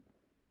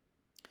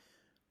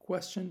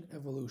Question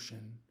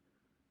evolution.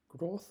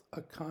 Growth,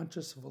 a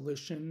conscious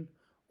volition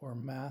or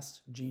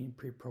masked gene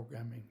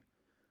preprogramming.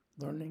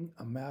 Learning,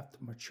 a mapped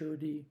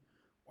maturity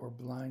or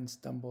blind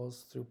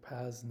stumbles through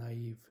paths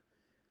naive.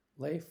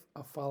 Life,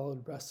 a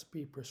followed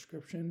recipe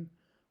prescription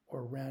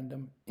or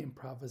random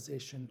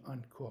improvisation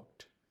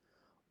uncooked.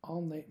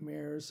 All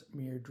nightmares,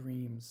 mere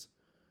dreams,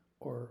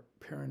 or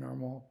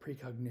paranormal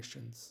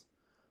precognitions.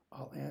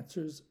 All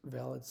answers,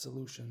 valid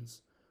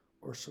solutions,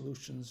 or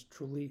solutions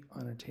truly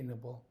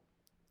unattainable.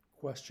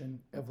 Question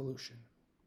evolution.